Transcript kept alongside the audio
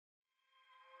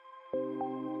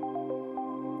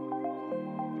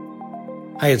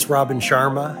Hi, it's Robin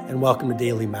Sharma, and welcome to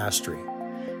Daily Mastery.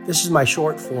 This is my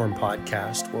short form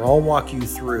podcast where I'll walk you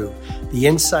through the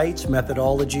insights,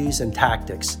 methodologies, and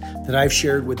tactics that I've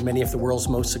shared with many of the world's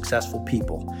most successful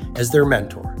people as their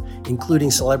mentor,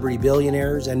 including celebrity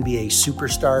billionaires, NBA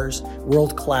superstars,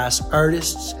 world-class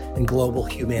artists, and global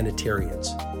humanitarians.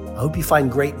 I hope you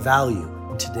find great value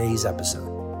in today's episode.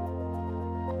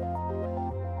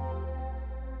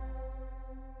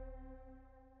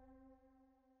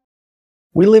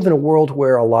 We live in a world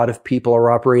where a lot of people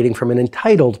are operating from an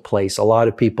entitled place. A lot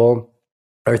of people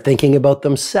are thinking about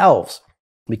themselves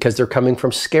because they're coming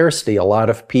from scarcity. A lot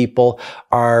of people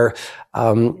are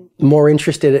more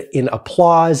interested in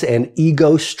applause and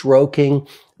ego stroking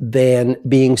than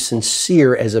being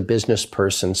sincere as a business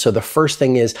person. So the first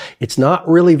thing is, it's not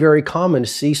really very common to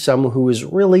see someone who is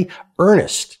really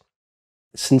earnest,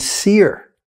 sincere,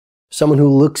 someone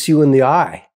who looks you in the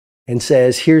eye and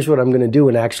says, here's what I'm going to do,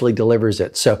 and actually delivers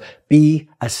it. So be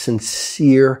a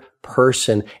sincere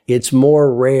person. It's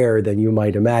more rare than you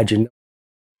might imagine.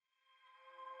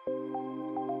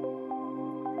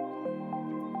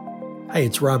 Hi,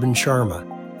 it's Robin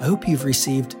Sharma. I hope you've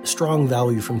received strong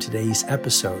value from today's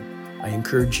episode. I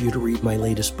encourage you to read my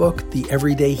latest book, The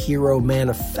Everyday Hero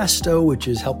Manifesto, which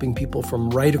is helping people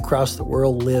from right across the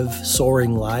world live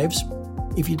soaring lives.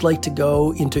 If you'd like to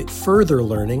go into further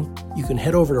learning, you can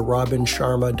head over to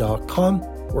robinsharma.com,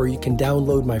 where you can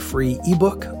download my free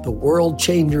ebook, The World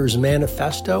Changers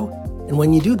Manifesto. And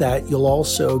when you do that, you'll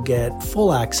also get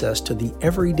full access to the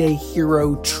Everyday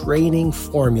Hero Training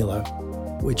Formula,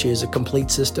 which is a complete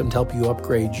system to help you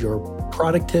upgrade your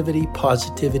productivity,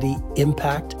 positivity,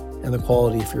 impact, and the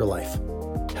quality of your life.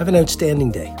 Have an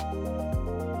outstanding day.